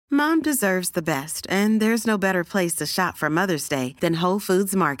Mom deserves the best, and there's no better place to shop for Mother's Day than Whole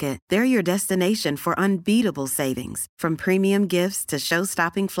Foods Market. They're your destination for unbeatable savings, from premium gifts to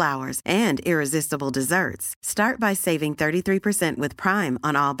show-stopping flowers and irresistible desserts. Start by saving 33% with Prime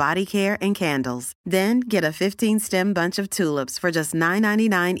on all body care and candles. Then get a 15-stem bunch of tulips for just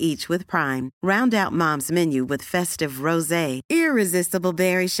 $9.99 each with Prime. Round out Mom's menu with festive rosé, irresistible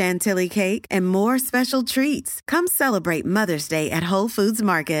berry chantilly cake, and more special treats. Come celebrate Mother's Day at Whole Foods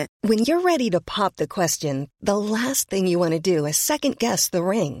Market. When you're ready to pop the question, the last thing you want to do is second-guess the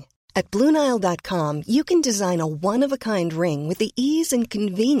ring. At BlueNile.com, you can design a one-of-a-kind ring with the ease and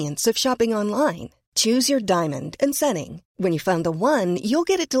convenience of shopping online. Choose your diamond and setting. When you find the one, you'll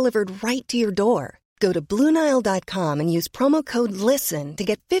get it delivered right to your door. Go to BlueNile.com and use promo code LISTEN to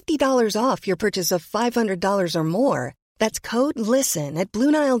get $50 off your purchase of $500 or more. That's code LISTEN at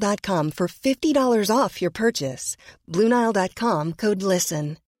BlueNile.com for $50 off your purchase. BlueNile.com, code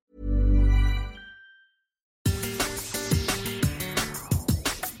LISTEN.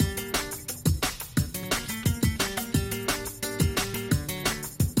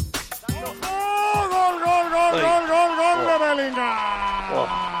 Gol de Bellingham.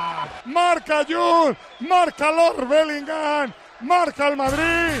 Marca Jude, marca Lord Bellingham, marca el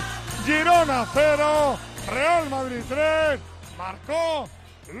Madrid. Girona 0, Real Madrid 3, marcó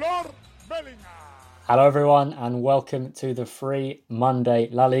Lord Bellingham. Hello everyone and welcome to the free Monday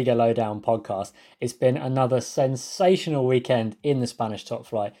La Liga Lowdown podcast. It's been another sensational weekend in the Spanish top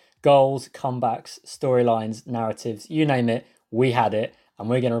flight. Goals, comebacks, storylines, narratives, you name it, we had it, and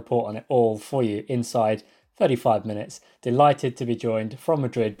we're going to report on it all for you inside 35 minutes. Delighted to be joined from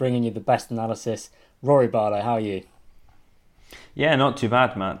Madrid, bringing you the best analysis. Rory Barlow, how are you? Yeah, not too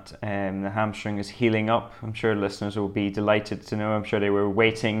bad, Matt. The hamstring is healing up. I'm sure listeners will be delighted to know. I'm sure they were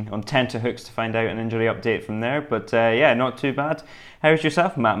waiting on tenterhooks to find out an injury update from there. But yeah, not too bad. How's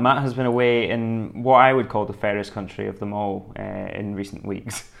yourself, Matt? Matt has been away in what I would call the fairest country of them all in recent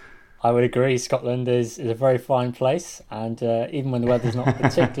weeks. I would agree. Scotland is a very fine place, and even when the weather's not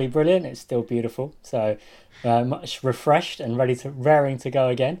particularly brilliant, it's still beautiful. So much refreshed and raring to go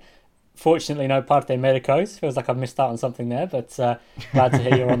again. Fortunately, no Parte Medicos. Feels like I've missed out on something there, but glad to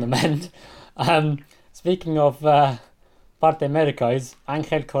hear you're on the mend. Speaking of Parte Medicos,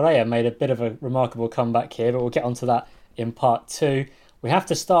 Angel Correa made a bit of a remarkable comeback here, but we'll get onto that in part two. We have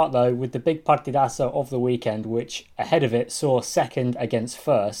to start, though, with the big partidazo of the weekend, which ahead of it saw second against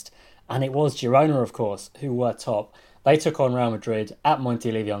first. And it was Girona, of course, who were top. They took on Real Madrid at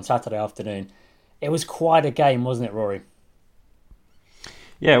Montilivi on Saturday afternoon. It was quite a game, wasn't it, Rory?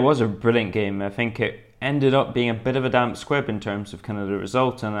 Yeah, it was a brilliant game. I think it ended up being a bit of a damp squib in terms of kind of the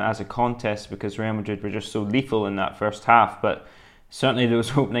result and as a contest, because Real Madrid were just so lethal in that first half. But certainly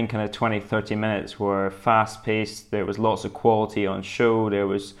those opening kind of 20-30 minutes were fast-paced. There was lots of quality on show. There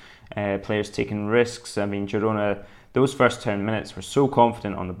was players taking risks. I mean, Girona, those first 10 minutes were so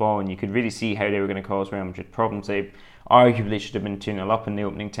confident on the ball, and you could really see how they were going to cause Real Madrid problems. They arguably should have been 2-0 up in the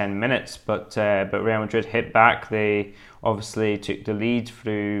opening 10 minutes, but Real Madrid hit back. They obviously took the lead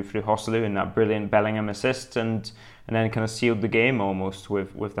through Joselu in that brilliant Bellingham assist, and then kind of sealed the game almost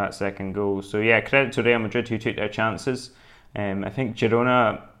with that second goal. So yeah, credit to Real Madrid who took their chances. I think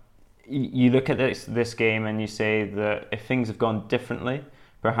Girona, you look at this game and you say that if things have gone differently,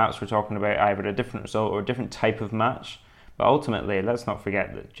 perhaps we're talking about either a different result or a different type of match. But ultimately, let's not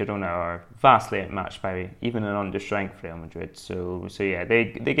forget that Girona are vastly outmatched by even an understrength Real Madrid. So yeah, they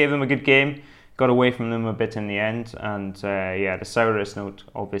gave them a good game, got away from them a bit in the end, and yeah, the sourest note,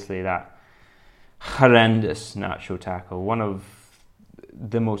 obviously, that horrendous Nacho tackle, one of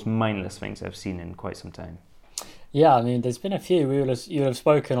the most mindless things I've seen in quite some time. Yeah, I mean, there's been a few. You have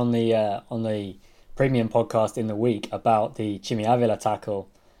spoken on the premium podcast in the week about the Chimi Avila tackle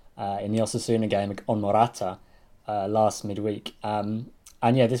in the Osasuna game on Morata last midweek. And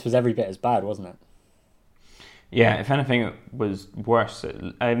yeah, this was every bit as bad, wasn't it? Yeah, if anything, it was worse.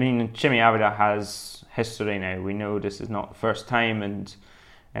 I mean, Chimi Avila has history now. We know this is not the first time, and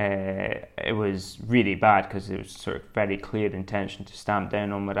it was really bad because it was sort of very clear intention to stamp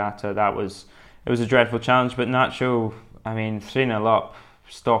down on Morata. It was a dreadful challenge, but Nacho, I mean, 3-0 up,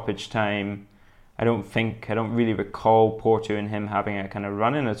 stoppage time. I don't really recall Porto and him having a kind of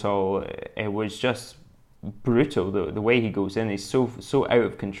run-in at all. It was just brutal, the way he goes in. He's so out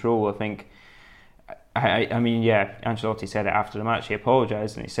of control. I think, I mean, yeah, Ancelotti said it after the match. He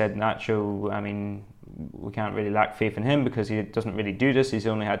apologised and he said, Nacho, I mean, we can't really lack faith in him because he doesn't really do this. He's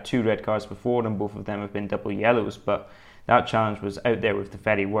only had 2 red cards before, and both of them have been double yellows. But that challenge was out there with the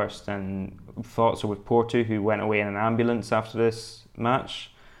very worst. And thoughts are with Porto, who went away in an ambulance after this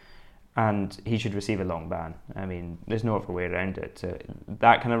match. and he should receive a long ban. I mean, there's no other way around it.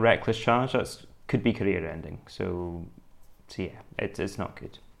 That kind of reckless challenge, could be career-ending. So yeah, it's not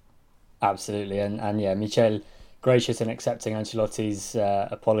good. Absolutely, and yeah, Michel gracious in accepting Ancelotti's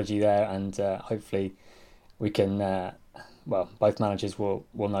apology there, and hopefully we can. Both managers will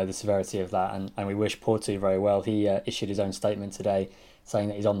know the severity of that, and we wish Porto very well. He issued his own statement today saying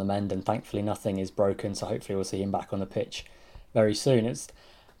that he's on the mend, and thankfully nothing is broken. So hopefully we'll see him back on the pitch very soon. It's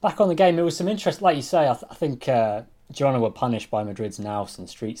back on the game. There was some interest, like you say. I think Girona were punished by Madrid's nous and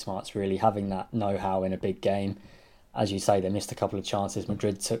street smarts, really having that know-how in a big game. As you say, they missed a couple of chances.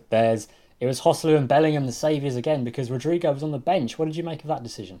 Madrid took theirs. It was Joselu and Bellingham the saviours again because Rodrigo was on the bench. What did you make of that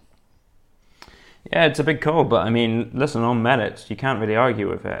decision? Yeah, it's a big call, but I mean, listen, on merits, you can't really argue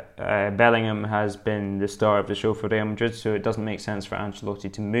with it. Bellingham has been the star of the show for Real Madrid, so it doesn't make sense for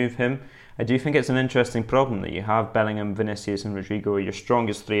Ancelotti to move him. I do think it's an interesting problem that you have Bellingham, Vinicius and Rodrigo are your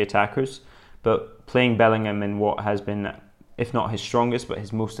strongest three attackers, but playing Bellingham in what has been, if not his strongest, but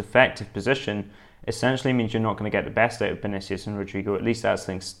his most effective position, essentially means you're not going to get the best out of Vinicius and Rodrigo, at least as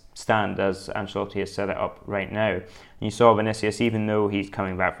things stand, as Ancelotti has set it up right now. And you saw Vinicius, even though he's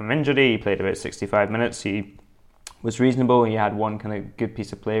coming back from injury, he played about 65 minutes, he was reasonable. He had one kind of good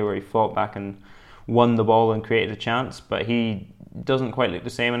piece of play where he fought back and won the ball and created a chance, but he doesn't quite look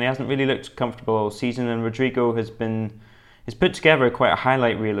the same, and he hasn't really looked comfortable all season. And Rodrigo has put together quite a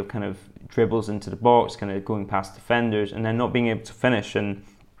highlight reel of kind of dribbles into the box, kind of going past defenders, and then not being able to finish. And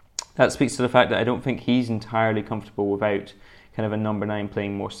that speaks to the fact that I don't think he's entirely comfortable without kind of a number 9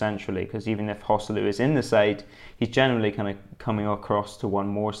 playing more centrally, because even if Joselu is in the side, he's generally kind of coming across to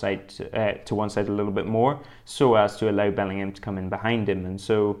one side a little bit more, so as to allow Bellingham to come in behind him. And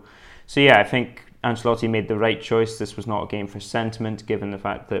so yeah, I think Ancelotti made the right choice. This was not a game for sentiment, given the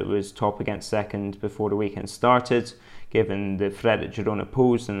fact that it was top against second before the weekend started, given the threat that Girona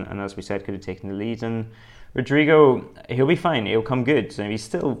posed, and as we said, could have taken the lead. And Rodrigo, he'll be fine, he'll come good. So he's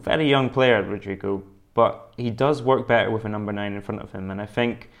still a very young player, Rodrigo, but he does work better with a number 9 in front of him. And I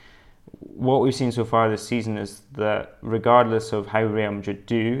think what we've seen so far this season is that regardless of how Real Madrid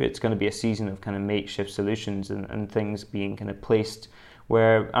do, it's going to be a season of kind of makeshift solutions and things being kind of placed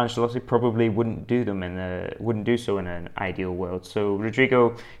where Ancelotti probably wouldn't do so in an ideal world. So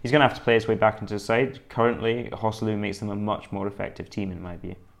Rodrigo, he's going to have to play his way back into the side. Currently, Joselu makes them a much more effective team in my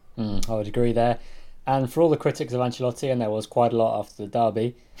view. I would agree there. And for all the critics of Ancelotti, and there was quite a lot after the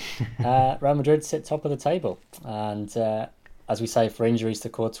derby, Real Madrid sit top of the table. And as we say, for injuries to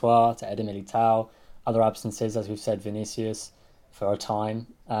Courtois, to Eder Militao, other absences, as we've said, Vinicius, for a time,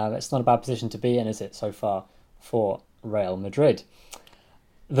 it's not a bad position to be in, is it, so far, for Real Madrid?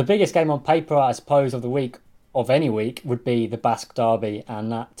 The biggest game on paper, I suppose, of the week, of any week, would be the Basque derby,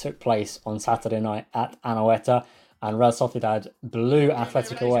 and that took place on Saturday night at Anoeta. And Real Sociedad blew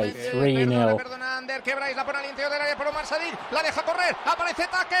Athletic away 3-0. Qué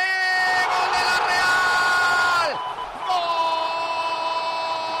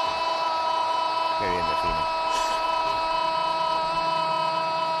bien define.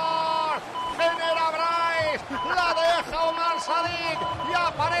 Genera Bryce, la deja Omar Sadik y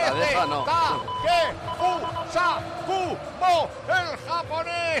aparece Takeusa-Kubo, el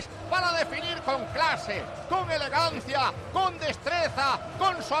japonés, para definir con clase, con elegancia, con destreza,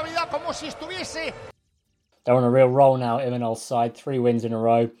 con suavidad, como si estuviese. They're on a real roll now, Imanol's side, 3 wins in a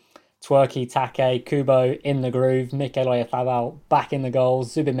row. Twerky, Take, Kubo in the groove, Mikel Oyarzabal back in the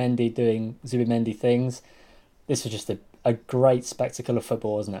goals, Zubimendi doing Zubimendi things. This was just a great spectacle of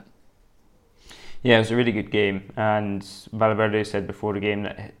football, wasn't it? Yeah, it was a really good game, and Valverde said before the game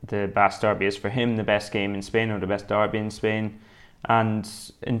that the Basque derby is for him the best game in Spain, or the best derby in Spain. And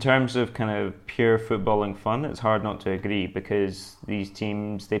in terms of kind of pure footballing fun, it's hard not to agree, because these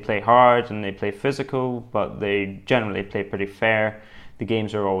teams, they play hard and they play physical, but they generally play pretty fair. The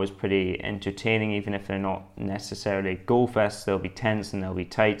games are always pretty entertaining, even if they're not necessarily goal fests. They'll be tense and they'll be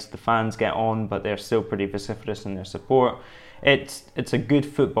tight. The fans get on, but they're still pretty vociferous in their support. It's a good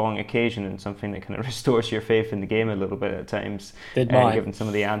footballing occasion, and something that kind of restores your faith in the game a little bit at times, given some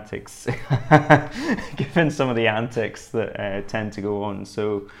of the antics, that tend to go on.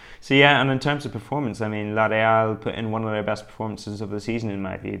 So yeah, and in terms of performance, I mean, La Real put in one of their best performances of the season in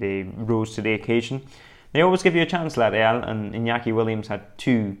my view. They rose to the occasion. They always give you a chance, La Real, and Iñaki Williams had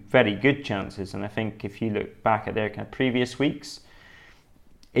 2 very good chances. And I think if you look back at their kind of previous weeks,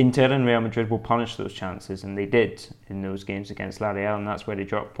 Inter and Real Madrid will punish those chances, and they did in those games against La Real, and that's where they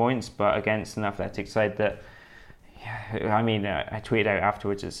dropped points. But against an Athletic side that, I mean, I tweeted out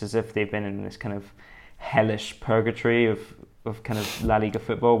afterwards, it's as if they've been in this kind of hellish purgatory of kind of La Liga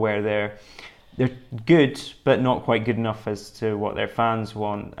football, where they're they're good, but not quite good enough as to what their fans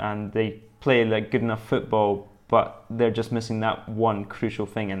want, and they play like good enough football, but they're just missing that one crucial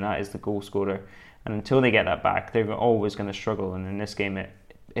thing, and that is the goal scorer. And until they get that back, they're always going to struggle. And in this game,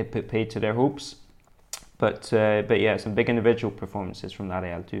 it put paid to their hopes. But yeah, some big individual performances from that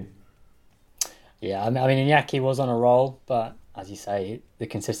Real too. Yeah, I mean, Iñaki was on a roll, but as you say, the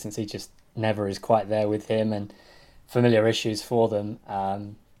consistency just never is quite there with him, and familiar issues for them.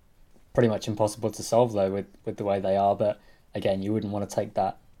 Pretty much impossible to solve, though, with the way they are. But again, you wouldn't want to take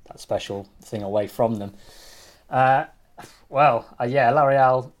that special thing away from them. La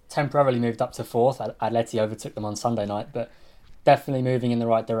Real temporarily moved up to fourth. Atleti overtook them on Sunday night, but definitely moving in the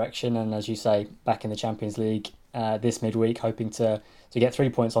right direction. And as you say, back in the Champions League this midweek, hoping to get 3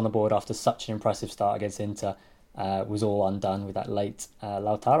 points on the board after such an impressive start against Inter, was all undone with that late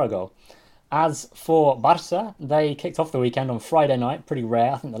Lautaro goal. As for Barca, they kicked off the weekend on Friday night, pretty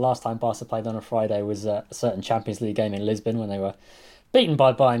rare. I think the last time Barca played on a Friday was a certain Champions League game in Lisbon when they were beaten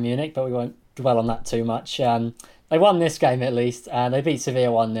by Bayern Munich, but we won't dwell on that too much. They won this game at least, and they beat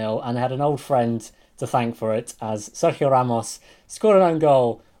Sevilla 1-0, and they had an old friend to thank for it, as Sergio Ramos scored an own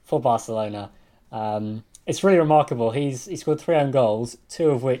goal for Barcelona. It's really remarkable. He scored 3 own goals, 2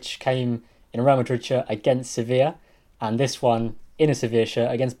 of which came in a Real Madrid shirt against Sevilla, and this one in a Sevilla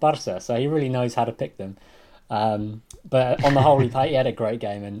shirt against Barca, so he really knows how to pick them. But on the whole, he had a great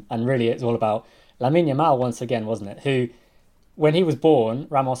game, and really it's all about Lamine Yamal once again, wasn't it? Who, when he was born,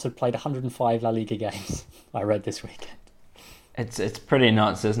 Ramos had played 105 La Liga games, I read this weekend. It's pretty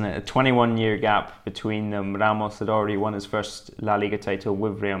nuts, isn't it? A 21-year gap between them. Ramos had already won his first La Liga title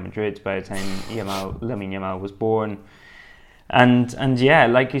with Real Madrid by the time Lamine Yamal was born. And yeah,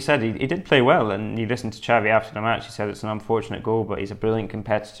 like you said, he did play well, and you listened to Xavi after the match. He said it's an unfortunate goal, but he's a brilliant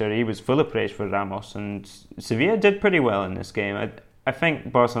competitor. He was full of praise for Ramos, and Sevilla did pretty well in this game. I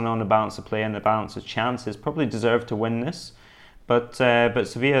think Barcelona, on the balance of play and the balance of chances, probably deserved to win this, but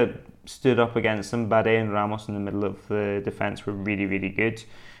Sevilla stood up against them. Bade and Ramos in the middle of the defence were really, really good.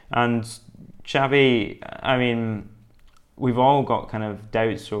 And Xavi, I mean, we've all got kind of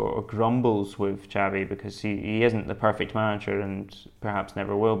doubts or grumbles with Xavi because he isn't the perfect manager and perhaps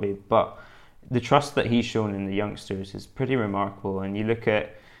never will be. But the trust that he's shown in the youngsters is pretty remarkable. And you look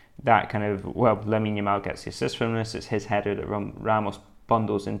at that kind of, Lamine Yamal gets the assist from this. It's his header that Ramos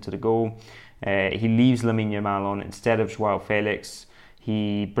bundles into the goal. He leaves Lamine Yamal on instead of Joao Felix.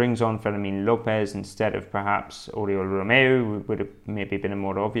 He brings on Fermín López instead of perhaps Oriol Romeu, would have maybe been a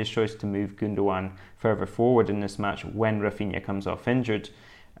more obvious choice to move Gundogan further forward in this match when Rafinha comes off injured.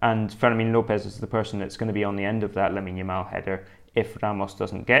 And Fermín López is the person that's going to be on the end of that Lamine Yamal header if Ramos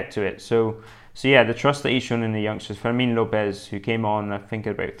doesn't get to it. So yeah, the trust that he's shown in the youngsters. Fermín López, who came on, I think,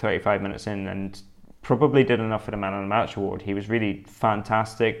 about 35 minutes in and probably did enough for the Man of the Match award. He was really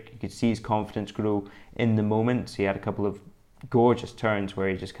fantastic. You could see his confidence grow in the moment. He had a couple of gorgeous turns where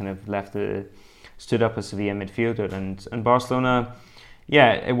he just kind of stood up a Sevilla midfielder, and Barcelona,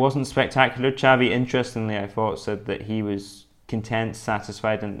 yeah, it wasn't spectacular. Xavi, interestingly, I thought, said that he was content,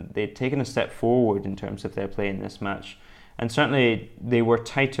 satisfied, and they'd taken a step forward in terms of their play in this match. And certainly they were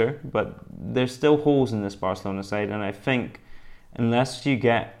tighter, but there's still holes in this Barcelona side, and I think unless you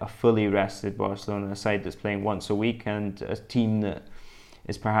get a fully rested Barcelona side that's playing once a week and a team that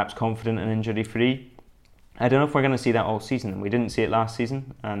is perhaps confident and injury-free, I don't know if we're going to see that all season. We didn't see it last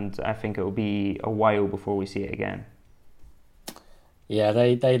season, and I think it will be a while before we see it again. Yeah,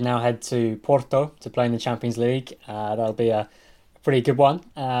 they now head to Porto to play in the Champions League. That'll be a pretty good one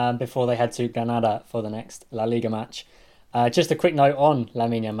before they head to Granada for the next La Liga match. Just a quick note on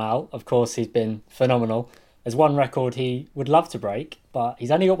Lamine Yamal. Of course, he's been phenomenal. There's one record he would love to break, but he's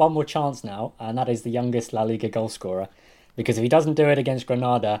only got one more chance now, and that is the youngest La Liga goal scorer. Because if he doesn't do it against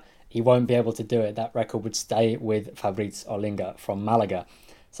Granada, he won't be able to do it. That record would stay with Fabrice Olinga from Malaga.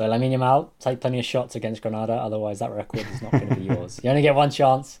 So Lamine Yamal, take plenty of shots against Granada, otherwise that record is not going to be yours. You only get one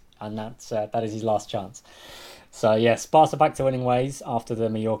chance, and that is his last chance. So yes, Barca back to winning ways after the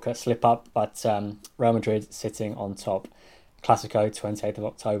Mallorca slip-up, but Real Madrid sitting on top. Clásico, 28th of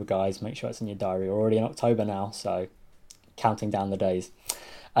October, guys. Make sure it's in your diary. We're already in October now, so counting down the days.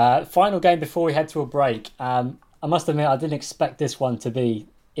 Final game before we head to a break. I must admit, I didn't expect this one to be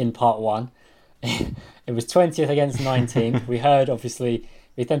in part one. It was 20th against 19th. We heard, obviously,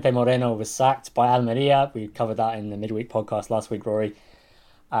 Vicente Moreno was sacked by Almeria. We covered that in the midweek podcast last week, Rory.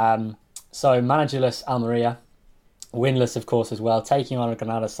 So managerless Almeria, winless, of course, as well, taking on a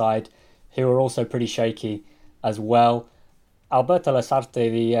Granada side who are also pretty shaky as well. Alberto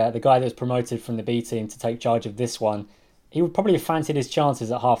Lasarte, the guy that was promoted from the B team to take charge of this one, he would probably have fancied his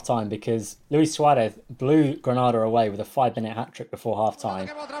chances at half-time because Luis Suarez blew Granada away with a 5-minute hat-trick before half-time.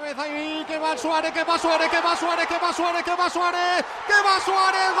 va Suárez, que va Suárez, que va Suárez, que va Suárez, que va Suárez, que va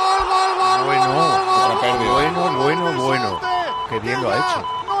Suárez, gol, gol, gol, Bueno, gol, gol, bueno. Qué bien lo ha hecho.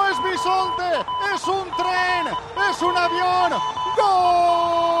 No es bisonte, es un tren, es un avión.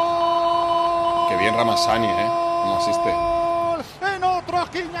 ¡Gol! Qué bien Ramassani, ¿Cómo asiste? En otro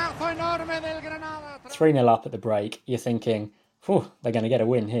giñazo enorme del Granada. 3-0 up at the break. You're thinking, they're going to get a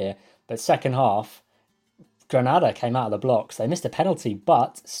win here. But second half, Granada came out of the blocks. They missed a penalty,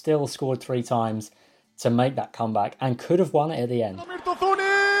 but still scored 3 times to make that comeback and could have won it at the end.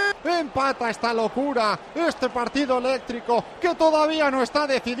 Empata esta locura, este partido eléctrico que todavía no está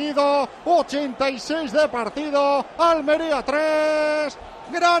decidido. 86 de partido, Almería 3,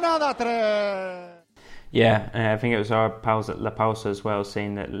 Granada 3. Yeah, I think it was our pals at La Pausa as well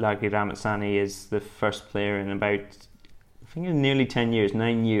saying that Lagi Ramassani is the first player in about, I think in nearly 10 years,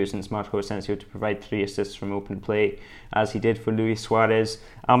 9 years since Marco Asensio to provide 3 assists from open play, as he did for Luis Suarez.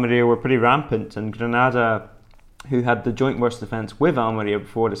 Almeria were pretty rampant, and Granada, who had the joint worst defence with Almeria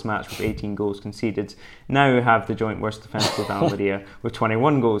before this match with 18 goals conceded, now have the joint worst defence with Almeria with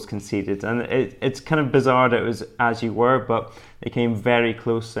 21 goals conceded. And it's kind of bizarre that it was as you were, but they came very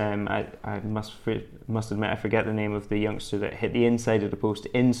close. I must admit I forget the name of the youngster that hit the inside of the post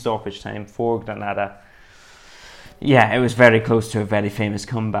in stoppage time for Granada. Yeah, it was very close to a very famous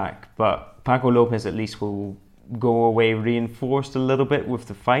comeback, but Paco Lopez at least will go away reinforced a little bit with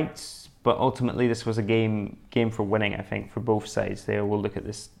the fights. But ultimately, this was a game for winning, I think, for both sides. They will look at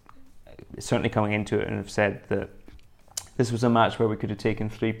this, certainly coming into it, and have said that this was a match where we could have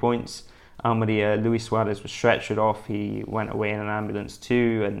taken 3 points. Almeria, Luis Suarez was stretchered off. He went away in an ambulance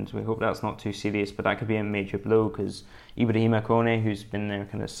too, and we hope that's not too serious, but that could be a major blow because Ibrahima Kone, who's been their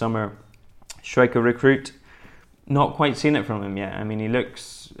kind of summer striker recruit, not quite seen it from him yet. I mean, he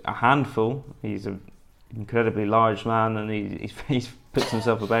looks a handful. He's an incredibly large man, and he's puts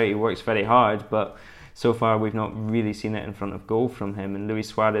himself about, he works very hard, but so far we've not really seen it in front of goal from him. And Luis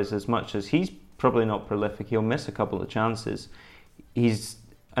Suarez, as much as he's probably not prolific, he'll miss a couple of chances. He's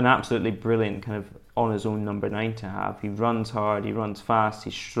an absolutely brilliant kind of on his own number 9 to have. He runs hard, he runs fast,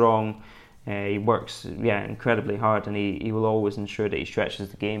 he's strong, he works incredibly hard, and he will always ensure that he stretches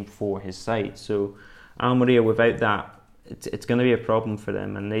the game for his side. So Almeria, without that, it's going to be a problem for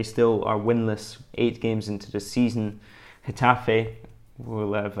them, and they still are winless 8 games into the season. Getafe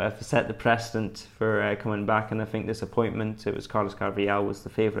will have set the precedent for coming back, and I think disappointment. It was Carlos Carvajal was the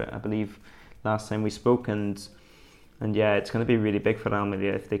favourite, I believe, last time we spoke, and yeah, it's going to be really big for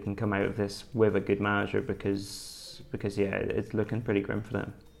Almeria if they can come out of this with a good manager, because it's looking pretty grim for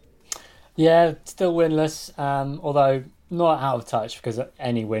them. Yeah, still winless, although not out of touch, because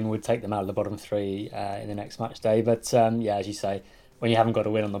any win would take them out of the bottom 3 in the next match day. But as you say, when you haven't got a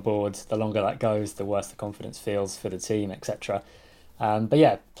win on the board, the longer that goes, the worse the confidence feels for the team, etc. But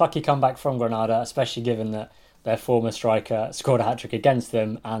yeah, plucky comeback from Granada, especially given that their former striker scored a hat-trick against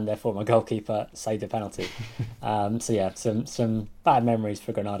them and their former goalkeeper saved a penalty. So yeah, some bad memories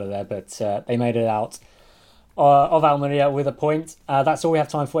for Granada there, but they made it out of Almeria with a point. That's all we have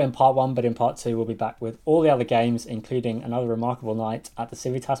time for in part 1, but in part 2 we'll be back with all the other games, including another remarkable night at the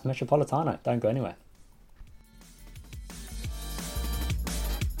Civitas Metropolitano. Don't go anywhere.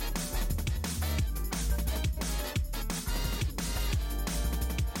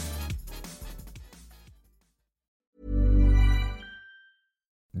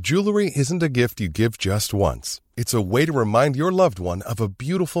 Jewelry isn't a gift you give just once. It's a way to remind your loved one of a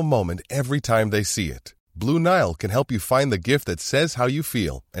beautiful moment every time they see it. Blue Nile can help you find the gift that says how you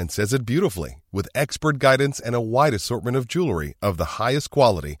feel and says it beautifully, with expert guidance and a wide assortment of jewelry of the highest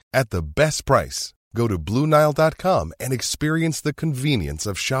quality at the best price. Go to BlueNile.com and experience the convenience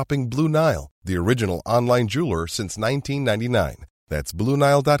of shopping Blue Nile, the original online jeweler since 1999. That's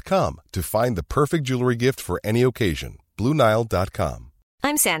BlueNile.com to find the perfect jewelry gift for any occasion. BlueNile.com.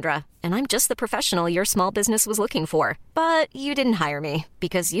 I'm Sandra, and I'm just the professional your small business was looking for. But you didn't hire me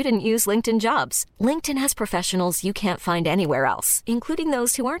because you didn't use LinkedIn Jobs. LinkedIn has professionals you can't find anywhere else, including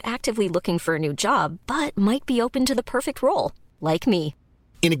those who aren't actively looking for a new job, but might be open to the perfect role, like me.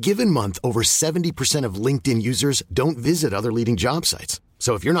 In a given month, over 70% of LinkedIn users don't visit other leading job sites.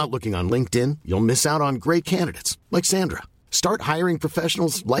 So if you're not looking on LinkedIn, you'll miss out on great candidates, like Sandra. Start hiring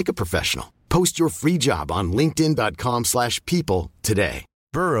professionals like a professional. Post your free job on linkedin.com/people today.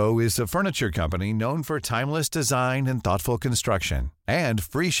 Burrow is a furniture company known for timeless design and thoughtful construction, and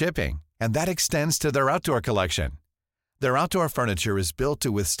free shipping, and that extends to their outdoor collection. Their outdoor furniture is built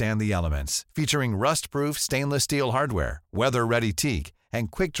to withstand the elements, featuring rust-proof stainless steel hardware, weather-ready teak, and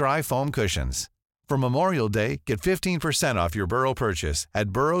quick-dry foam cushions. For Memorial Day, get 15% off your Burrow purchase at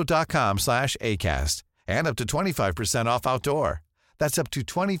burrow.com/acast, and up to 25% off outdoor. That's up to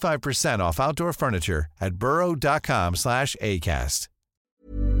 25% off outdoor furniture at burrow.com/ACAST.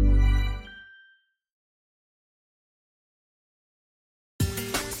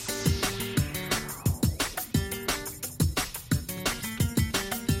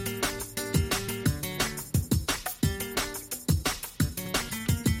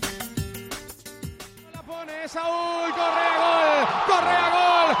 Saúl, Correa, gol, Correa,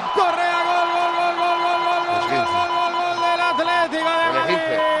 gol, Correa, gol, gol, gol, gol, gol, gol, gol, gol, gol del Atlético de Madrid.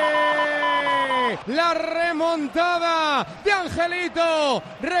 La remontada de Angelito,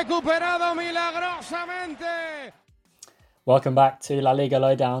 recuperado milagrosamente. Welcome back to La Liga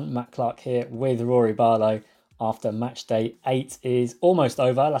Lowdown. Matt Clark here with Rory Barlow. After match day 8 is almost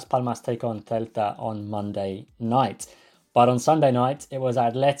over, Las Palmas take on Celta on Monday night. But on Sunday night, it was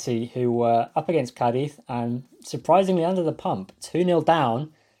Atleti who were up against Cadiz and surprisingly under the pump. 2-0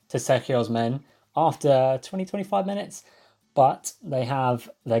 down to Sergio's men after 20-25 minutes. But they have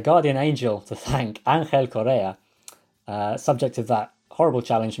their guardian angel to thank, Angel Correa, subject of that horrible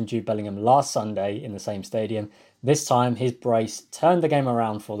challenge from Jude Bellingham last Sunday in the same stadium. This time, his brace turned the game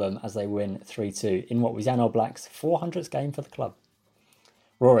around for them as they win 3-2 in what was Jan All Black's 400th game for the club.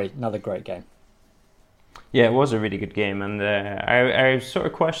 Rory, another great game. Yeah, it was a really good game, and I was sort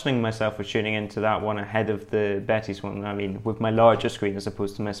of questioning myself for tuning into that one ahead of the Betis one. I mean, with my larger screen as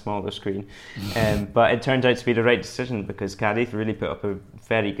opposed to my smaller screen. But it turned out to be the right decision because Cadiz really put up a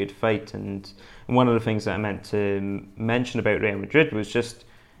very good fight. And one of the things that I meant to mention about Real Madrid was just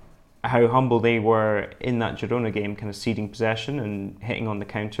how humble they were in that Girona game, kind of ceding possession and hitting on the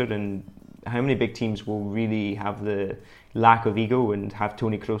counter, and how many big teams will really have the lack of ego and have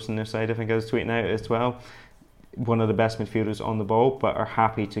Toni Kroos on their side. I think I was tweeting out as well, one of the best midfielders on the ball, but are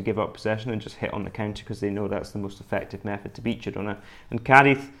happy to give up possession and just hit on the counter because they know that's the most effective method to beat Girona. And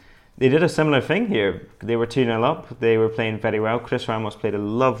Cadiz, they did a similar thing here. They were 2-0 up, they were playing very well. Chris Ramos played a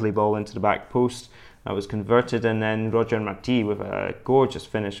lovely ball into the back post that was converted, and then Roger Martí with a gorgeous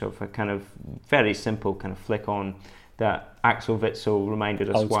finish of a kind of very simple kind of flick on that Axel Witsel reminded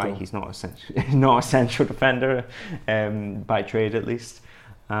us why he's not a central defender, by trade at least.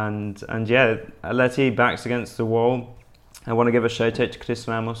 And yeah, Atleti backs against the wall. I want to give a shout out to Chris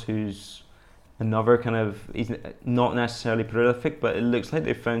Ramos, who's another kind of, he's not necessarily prolific, but it looks like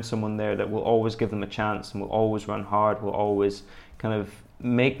they've found someone there that will always give them a chance and will always run hard, will always kind of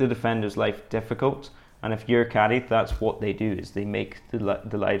make the defender's life difficult. And if you're Cadiz, that's what they do, is they make the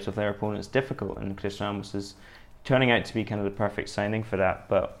lives of their opponents difficult, and Chris Ramos is turning out to be kind of the perfect signing for that.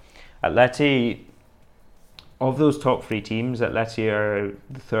 But Atleti, of those top 3 teams, Atleti are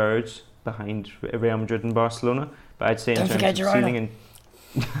the third behind Real Madrid and Barcelona. But I'd say in terms of ceiling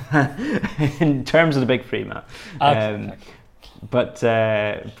in terms of the big 3, Matt. But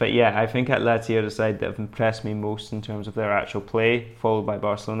yeah, I think Atleti are the side that have impressed me most in terms of their actual play, followed by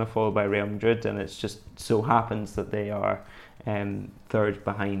Barcelona, followed by Real Madrid, and it's just so happens that they are third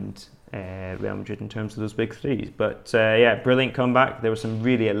behind Real Madrid in terms of those big 3s. But yeah, brilliant comeback. There was some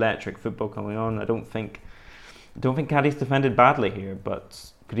really electric football going on. I don't think Cadiz defended badly here,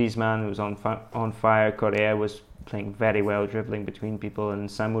 but Griezmann was on fire. Correa was playing very well, dribbling between people, and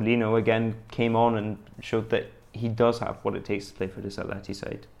Samulino again came on and showed that he does have what it takes to play for this Atleti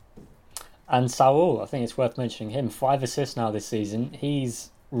side. And Saúl, I think it's worth mentioning him. 5 assists now this season. He's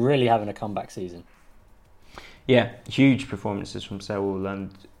really having a comeback season. Yeah, huge performances from Saúl,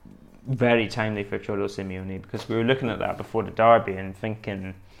 and very timely for Cholo Simeone, because we were looking at that before the derby and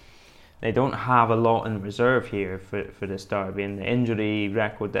thinking they don't have a lot in reserve here for this derby, and the injury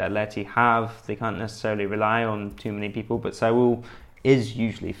record that Atleti have, they can't necessarily rely on too many people, but Saúl is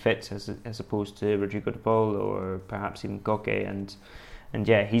usually fit as opposed to Rodrigo de Paul or perhaps even Koke, and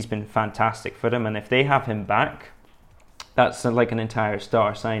yeah, he's been fantastic for them. And if they have him back, that's like an entire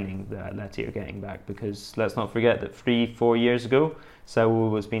star signing that Atleti are getting back, because let's not forget that 3-4 years ago Saúl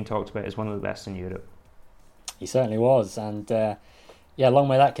was being talked about as one of the best in Europe. He certainly was, and yeah, long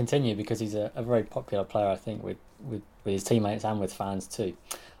may that continue, because he's a very popular player, I think, with his teammates and with fans too.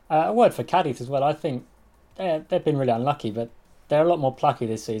 A word for Cadiz as well. I think they've been really unlucky, but they're a lot more plucky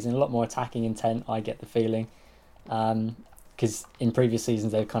this season, a lot more attacking intent, I get the feeling. Because in previous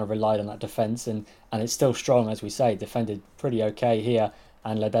seasons they've kind of relied on that defence, and it's still strong, as we say, defended pretty okay here,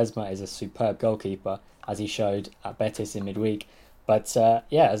 and Ledesma is a superb goalkeeper, as he showed at Betis in midweek. But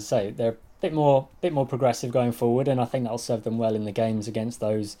yeah, as I say, they're a bit more progressive going forward, and I think that'll serve them well in the games against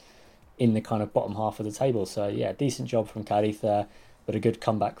those in the kind of bottom half of the table. So yeah, decent job from Cadiz there, but a good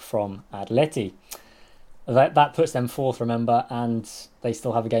comeback from Atleti. That puts them 4th, remember, and they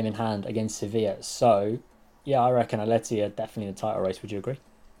still have a game in hand against Sevilla. So yeah, I reckon Atleti are definitely in the title race. Would you agree?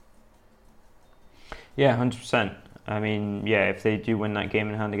 Yeah, 100%. I mean, yeah, if they do win that game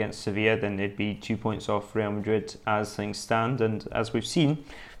in hand against Sevilla, then they'd be 2 points off Real Madrid as things stand. And as we've seen,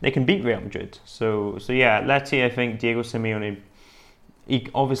 they can beat Real Madrid. So yeah, Atleti, I think Diego Simeone, he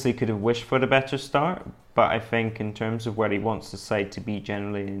obviously could have wished for a better start, but I think in terms of where he wants the side to be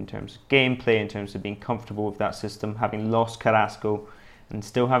generally, in terms of gameplay, in terms of being comfortable with that system, having lost Carrasco and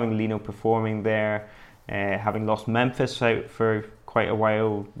still having Lino performing there, having lost Memphis out for quite a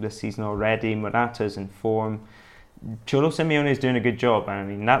while this season already, Morata's in form. Cholo Simeone is doing a good job. I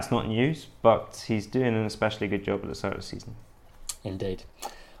mean, that's not news, but he's doing an especially good job at the start of the season. Indeed.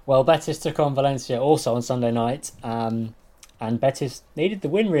 Well, Betis took on Valencia also on Sunday night, and Betis needed the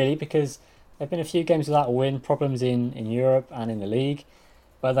win really because there have been a few games without a win, problems in Europe and in the league,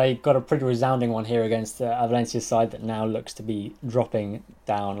 but they got a pretty resounding one here against a Valencia side that now looks to be dropping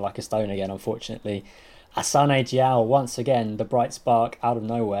down like a stone again, unfortunately. Asane Diao, once again, the bright spark out of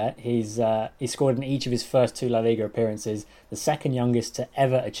nowhere. He scored in each of his first 2 La Liga appearances, the second youngest to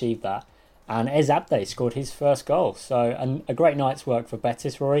ever achieve that. And Ez Abde scored his first goal. So a great night's work for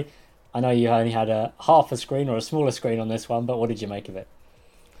Betis, Rory. I know you only had a half a screen or a smaller screen on this one, but what did you make of it?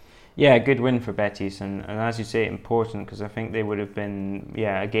 Yeah, good win for Betis, and as you say, important, because I think they would have been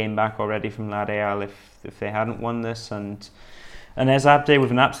a game back already from La Real if they hadn't won this. And Ez Abde,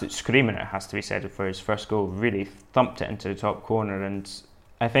 with an absolute screamer, it has to be said, for his first goal, really thumped it into the top corner. And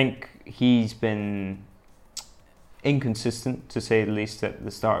I think he's been inconsistent, to say the least, at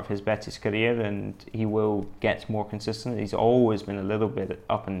the start of his Betis career, and he will get more consistent. He's always been a little bit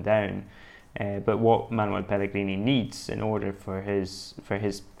up and down. But what Manuel Pellegrini needs in order for his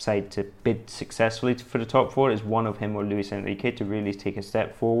side to bid successfully for the top 4 is one of him or Luis Enrique to really take a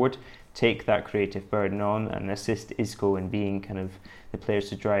step forward, take that creative burden on, and assist Isco in being kind of the players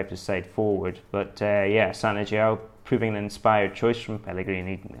to drive the side forward. But Asane Diao proving an inspired choice from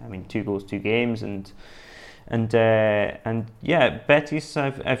Pellegrini. I mean, 2 goals, 2 games, and Betis,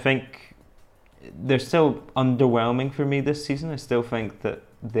 I think they're still underwhelming for me this season. I still think that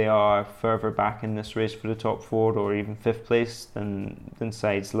they are further back in this race for the top 4 or even 5th place than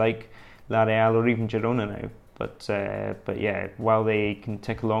sides like La Real or even Girona now. But yeah, while they can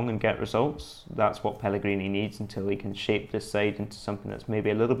tick along and get results, that's what Pellegrini needs until he can shape this side into something that's maybe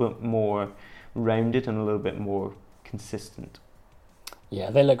a little bit more rounded and a little bit more consistent.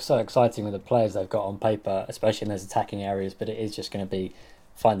 Yeah, they look so exciting with the players they've got on paper, especially in those attacking areas, but it is just going to be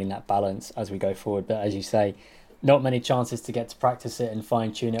finding that balance as we go forward. But as you say, not many chances to get to practice it and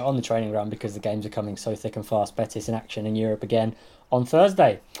fine-tune it on the training ground because the games are coming so thick and fast. Betis in action in Europe again on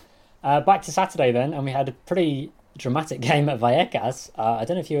Thursday. Back to Saturday then, and we had a pretty dramatic game at Vallecas. I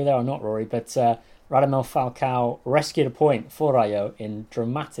don't know if you were there or not, Rory, but Radamel Falcao rescued a point for Rayo in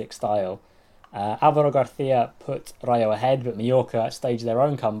dramatic style. Alvaro Garcia put Rayo ahead, but Mallorca staged their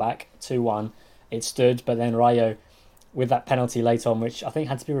own comeback, 2-1. It stood, but then Rayo with that penalty late on, which I think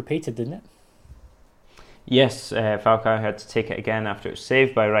had to be repeated, didn't it? Yes, Falcao had to take it again after it was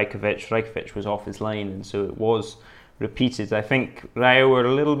saved by Rajkovic. Rajkovic was off his line, and so it was repeated. I think Rayo were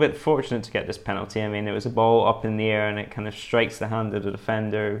a little bit fortunate to get this penalty. I mean, it was a ball up in the air and it kind of strikes the hand of the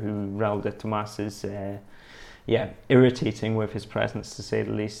defender, who Raul de Tomas is irritating with his presence, to say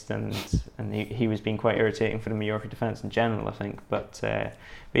the least, and he was being quite irritating for the Mallorca defence in general, I think. But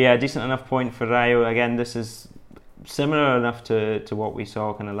yeah, a decent enough point for Rayo. Again, this is similar enough to what we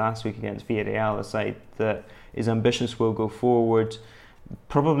saw kind of last week against Villarreal, a side that is ambitious, will go forward,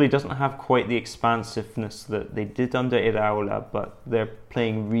 probably doesn't have quite the expansiveness that they did under Iraola, but they're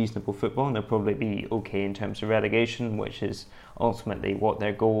playing reasonable football and they'll probably be okay in terms of relegation, which is ultimately what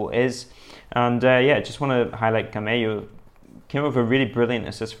their goal is. And just want to highlight Camello. Came up with a really brilliant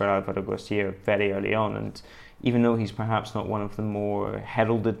assist for Alvaro Garcia very early on, and even though he's perhaps not one of the more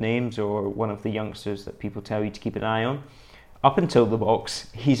heralded names or one of the youngsters that people tell you to keep an eye on, up until the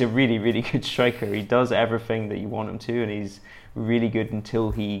box, he's a really, really good striker. He does everything that you want him to, and he's really good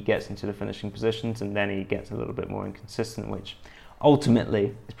until he gets into the finishing positions, and then he gets a little bit more inconsistent, which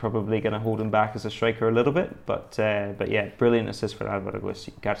ultimately is probably going to hold him back as a striker a little bit. But yeah, brilliant assist for Alvaro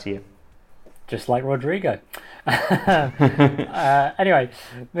Garcia. Just like Rodrigo. Anyway,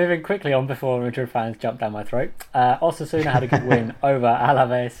 moving quickly on before Madrid fans jump down my throat. Osasuna had a good win over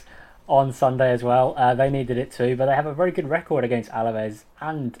Alaves on Sunday as well. They needed it too, but they have a very good record against Alaves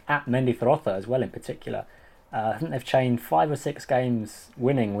and at Mendizorroza as well in particular. I think they've chained 5 or 6 games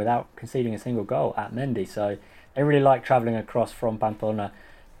winning without conceding a single goal at Mendy, so they really like travelling across from Pamplona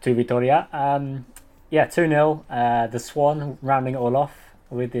to Vitoria. 2-0, the Swan rounding it all off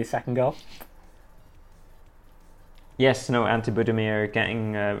with the second goal. Yes, Ante Budimir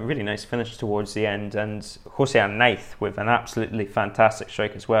getting a really nice finish towards the end, and Jose Arnaiz with an absolutely fantastic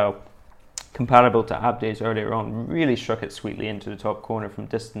strike as well. comparable to Abde's earlier on, really struck it sweetly into the top corner from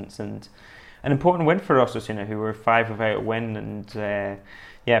distance, and an important win for Osasuna, who were 5 without a win, and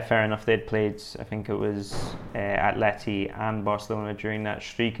fair enough, they'd played, I think it was Atleti and Barcelona during that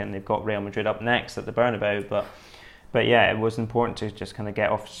streak, and they've got Real Madrid up next at the Bernabeu, but yeah, it was important to just kind of get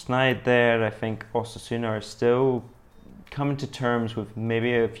off the snide there. I think Osasuna are still coming to terms with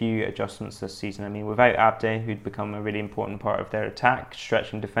maybe a few adjustments this season. I mean, without Abde, who'd become a really important part of their attack,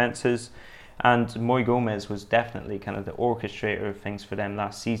 stretching defences, and Moy Gomez was definitely kind of the orchestrator of things for them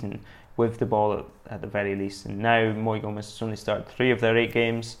last season, with the ball at the very least. And now Moy Gomez has only started 3 of their 8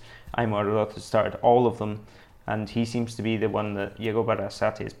 games. Aimar Rot has started all of them, and he seems to be the one that Diego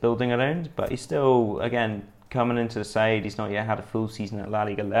Barrasate is building around, but he's still, again, coming into the side. He's not yet had a full season at La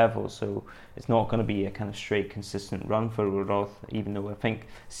Liga level, so it's not going to be a kind of straight, consistent run for Roth, even though I think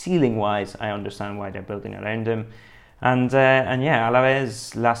ceiling-wise, I understand why they're building around him. And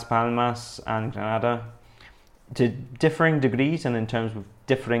Alaves, Las Palmas and Granada, to differing degrees and in terms of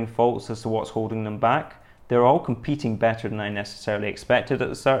differing faults as to what's holding them back, they're all competing better than I necessarily expected at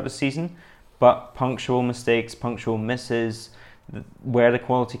the start of the season, but punctual mistakes, punctual misses, where the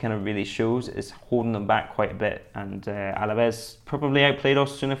quality kind of really shows, is holding them back quite a bit. And Alaves probably outplayed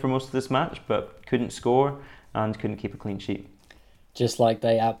Osasuna for most of this match, but couldn't score and couldn't keep a clean sheet. Just like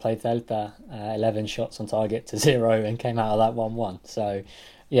they outplayed Celta, 11 shots on target to 0, and came out of that 1-1. So,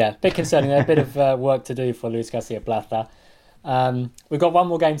 yeah, a bit concerning there. A bit of work to do for Luis Garcia Plata. We've got one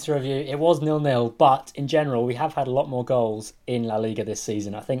more game to review. It was 0-0, but in general, we have had a lot more goals in La Liga this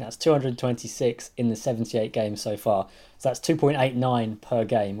season. I think that's 226 in the 78 games so far. So that's 2.89 per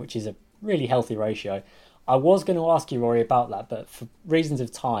game, which is a really healthy ratio. I was going to ask you, Rory, about that, but for reasons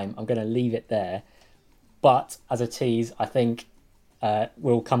of time, I'm going to leave it there. But as a tease, I think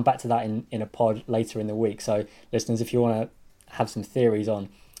we'll come back to that in a pod later in the week. So listeners, if you want to have some theories on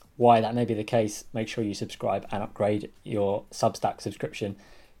why that may be the case, make sure you subscribe and upgrade your Substack subscription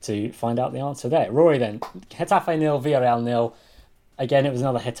to find out the answer there. Rory then, Getafe 0, Villarreal 0. Again, it was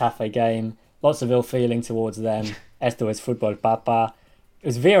another Getafe game. Lots of ill feeling towards them. Esto es fútbol, papa. It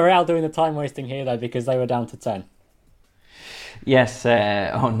was Villarreal doing the time wasting here though, because they were down to 10. Yes,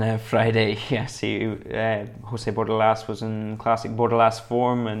 on Friday, yes, Jose Bordalas was in classic Bordalas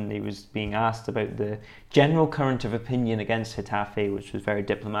form, and he was being asked about the general current of opinion against Getafe, which was very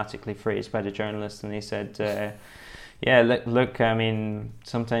diplomatically phrased by the journalist, and he said, look, I mean,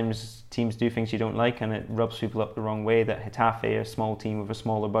 sometimes teams do things you don't like, and it rubs people up the wrong way that Getafe, a small team with a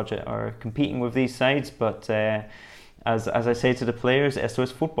smaller budget, are competing with these sides, but as I say to the players, esto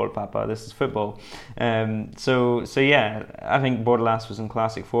es fútbol, papa, this is football. So yeah, I think Bordalas was in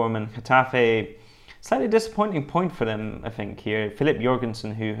classic form, and Getafe, slightly disappointing point for them, I think, here. Philip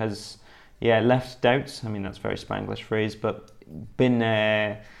Jorgensen, who has left doubts, I mean, that's a very Spanglish phrase, but been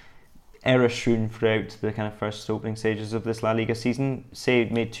error-strewn throughout the kind of first opening stages of this La Liga season.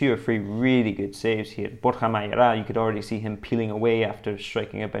 Made 2 or 3 really good saves here. Borja Mayoral, you could already see him peeling away after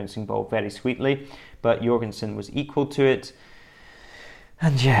striking a bouncing ball very sweetly, but Jorgensen was equal to it.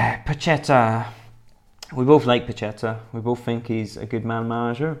 And yeah, Pacheta, we both like Pacheta. We both think he's a good man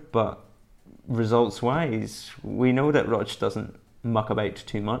manager, but results-wise, we know that Roch doesn't muck about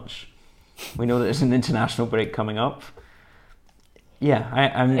too much. We know that there's an international break coming up. Yeah,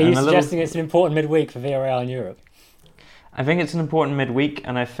 I'm Are you suggesting it's an important midweek for Villarreal in Europe? I think it's an important midweek,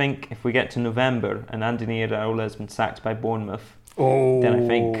 and I think if we get to November and Andoni Iraola has been sacked by Bournemouth, then I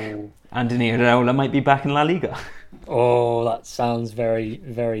think Andoni Iraola might be back in La Liga. Oh, that sounds very,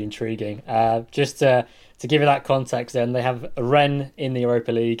 very intriguing. Just to give you that context then, they have Rennes in the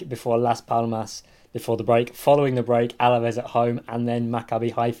Europa League before Las Palmas before the break. Following the break, Alaves at home, and then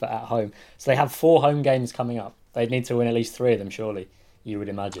Maccabi Haifa at home. So they have 4 home games coming up. They'd need to win at least 3 of them, surely, you would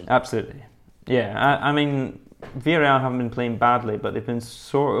imagine. Absolutely. Yeah, I mean, Villarreal haven't been playing badly, but they've been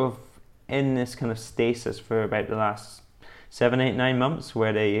sort of in this kind of stasis for about the last 7, 8, 9 months,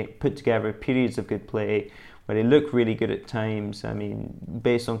 where they put together periods of good play, where they look really good at times. I mean,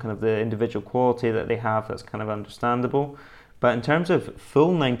 based on kind of the individual quality that they have, that's kind of understandable. But in terms of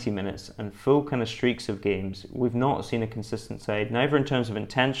full 90 minutes and full kind of streaks of games, we've not seen a consistent side, neither in terms of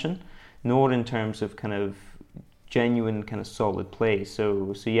intention, nor in terms of kind of genuine kind of solid play.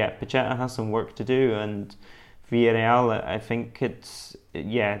 So yeah, Pacheta has some work to do, and Villarreal, I think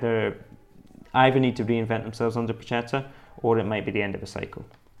they either need to reinvent themselves under Pacheta, or it might be the end of a cycle.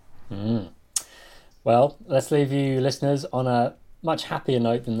 Well, let's leave you listeners on a much happier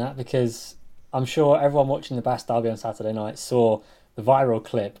note than that, because I'm sure everyone watching the Basque Derby on Saturday night saw the viral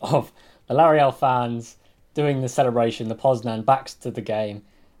clip of the Villarreal fans doing the celebration, the Poznan backs to the game.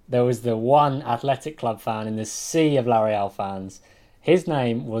 There was the one Athletic Club fan in this sea of Villarreal fans His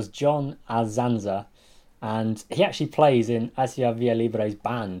name was John Azanza, and he actually plays in Asia Via Libre's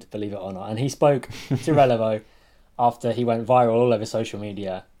band, believe it or not. And he spoke to Relevo after he went viral all over social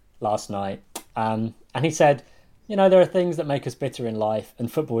media last night. And he said, you know, there are things that make us bitter in life,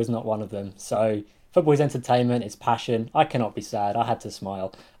 and football is not one of them. So football is entertainment, it's passion. I cannot be sad. I had to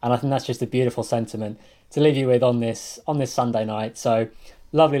smile. And I think that's just a beautiful sentiment to leave you with on this Sunday night. So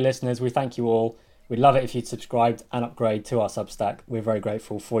lovely listeners, we thank you all. We'd love it if you'd subscribed and upgrade to our Substack. We're very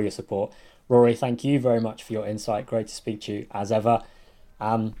grateful for your support. Rory, thank you very much for your insight. Great to speak to you as ever.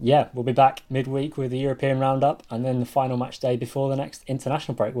 We'll be back midweek with the European roundup and then the final match day before the next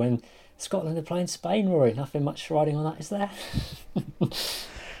international break when Scotland are playing Spain, Rory. Nothing much riding on that, is there?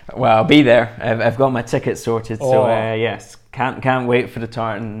 Well, I'll be there. I've got my ticket sorted, so yes, can't wait for the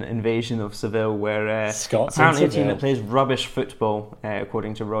Tartan invasion of Seville, where Scots apparently a team that plays rubbish football,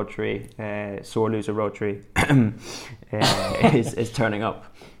 according to Rodri, sore loser Rodri, is turning up.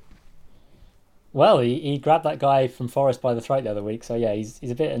 Well, he grabbed that guy from Forest by the throat the other week, so yeah, he's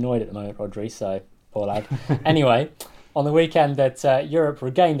a bit annoyed at the moment, Rodri, so poor lad. Anyway, on the weekend that Europe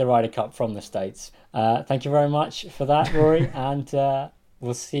regained the Ryder Cup from the States. Thank you very much for that, Rory, and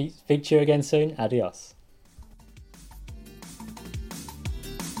we'll speak to you again soon. Adios.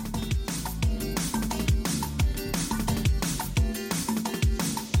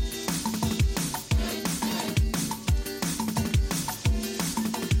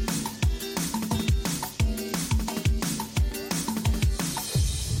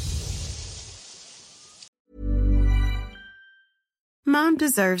 Mom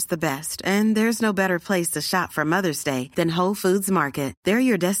deserves the best, and there's no better place to shop for Mother's Day than Whole Foods Market. They're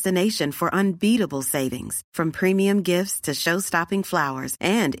your destination for unbeatable savings, from premium gifts to show-stopping flowers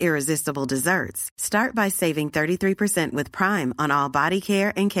and irresistible desserts. Start by saving 33% with Prime on all body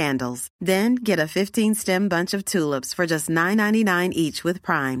care and candles. Then get a 15-stem bunch of tulips for just $9.99 each with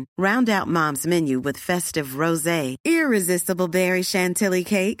Prime. Round out Mom's menu with festive rosé, irresistible berry chantilly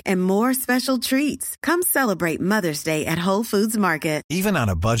cake, and more special treats. Come celebrate Mother's Day at Whole Foods Market. Even on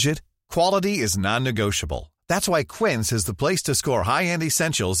a budget, quality is non-negotiable. That's why Quince is the place to score high-end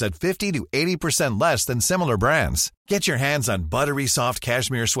essentials at 50 to 80% less than similar brands. Get your hands on buttery soft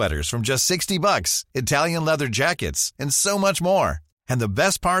cashmere sweaters from just $60, Italian leather jackets, and so much more. And the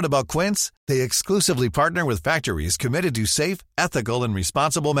best part about Quince, they exclusively partner with factories committed to safe, ethical, and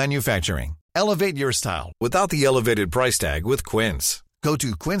responsible manufacturing. Elevate your style without the elevated price tag with Quince. Go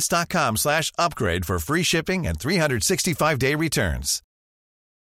to quince.com/upgrade for free shipping and 365-day returns.